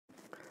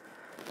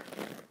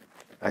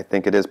I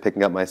think it is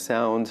picking up my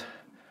sound.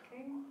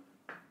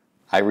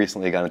 I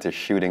recently got into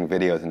shooting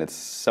videos and it's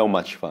so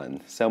much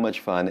fun,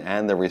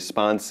 and the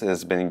response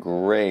has been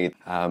great.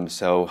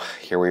 So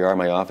here we are in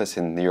my office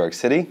in New York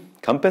City,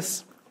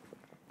 Compass.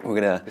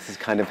 This is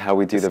kind of how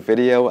we do the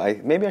video.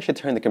 Maybe I should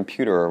turn the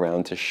computer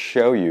around to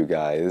show you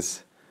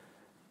guys.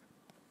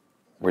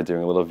 We're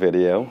doing a little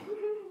video.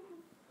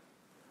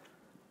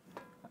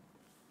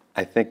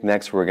 I think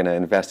next we're going to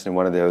invest in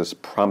one of those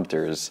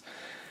prompters.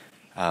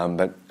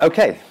 But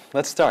okay,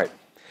 let's start.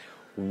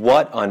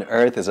 What on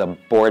earth is a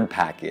board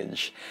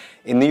package?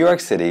 In New York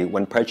City,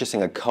 when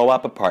purchasing a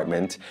co-op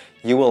apartment,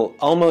 you will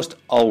almost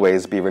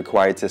always be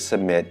required to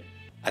submit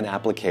an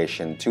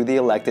application to the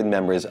elected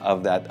members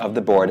of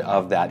the board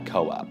of that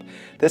co-op.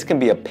 This can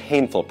be a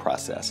painful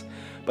process,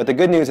 but the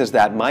good news is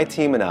that my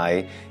team and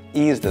I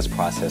ease this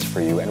process for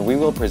you, and we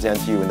will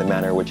present you in the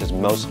manner which is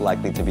most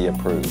likely to be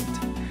approved.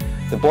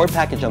 The board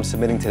package I'm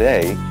submitting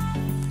today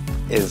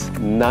is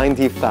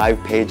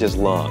 95 pages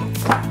long.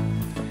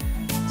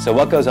 So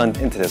what goes on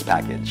into this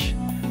package?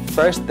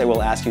 First, they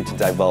will ask you to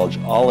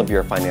divulge all of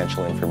your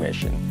financial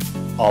information,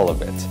 all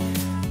of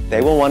it.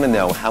 They will want to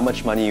know how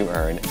much money you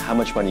earn, how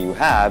much money you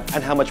have,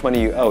 and how much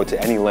money you owe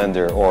to any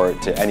lender or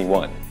to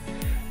anyone.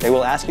 They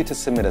will ask you to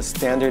submit a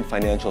standard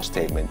financial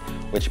statement,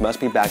 which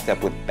must be backed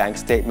up with bank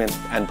statements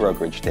and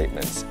brokerage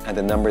statements, and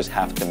the numbers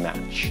have to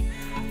match.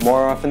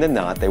 More often than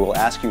not, they will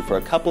ask you for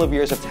a couple of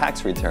years of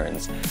tax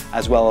returns,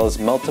 as well as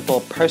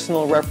multiple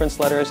personal reference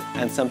letters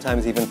and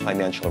sometimes even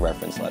financial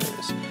reference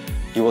letters.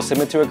 You will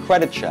submit to a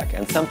credit check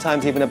and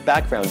sometimes even a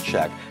background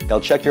check. They'll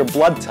check your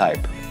blood type.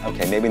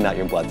 Okay, maybe not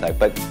your blood type,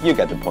 but you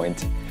get the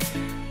point.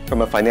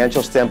 From a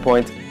financial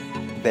standpoint,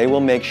 they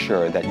will make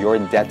sure that your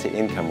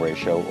debt-to-income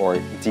ratio, or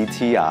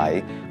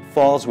DTI,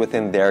 falls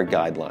within their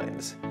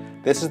guidelines.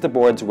 This is the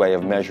board's way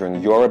of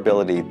measuring your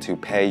ability to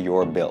pay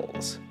your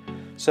bills.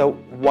 So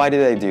why do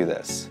they do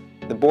this?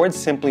 The board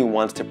simply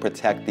wants to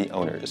protect the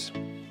owners.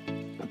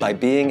 By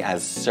being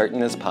as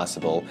certain as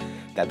possible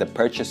that the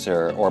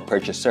purchaser or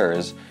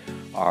purchasers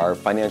are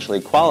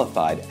financially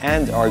qualified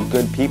and are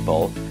good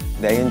people,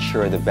 they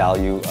ensure the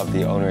value of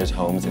the owner's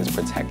homes is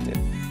protected.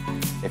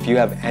 If you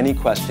have any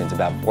questions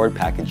about board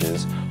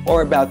packages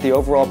or about the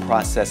overall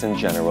process in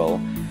general,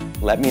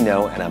 let me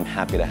know and I'm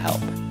happy to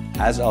help.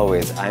 As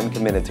always, I am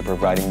committed to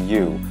providing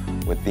you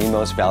with the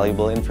most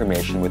valuable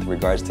information with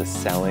regards to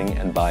selling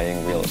and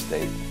buying real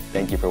estate.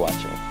 Thank you for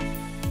watching.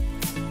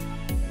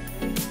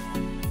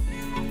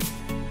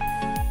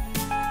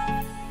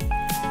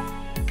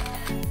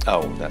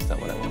 Oh, that's not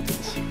what I wanted.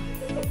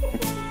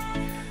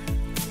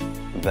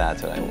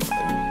 That's what I wanted.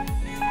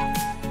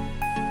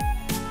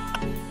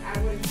 I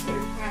would put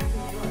it past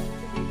New York,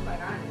 to be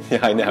quite honest. Yeah,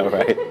 I know,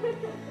 right?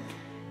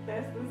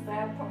 That's the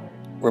sad part.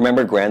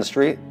 Remember Grand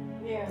Street?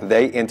 Yeah.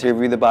 They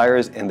interview the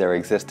buyers in their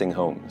existing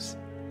homes.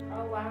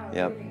 Oh, wow.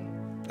 Yep. Really?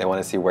 They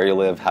want to see where you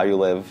live, how you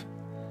live.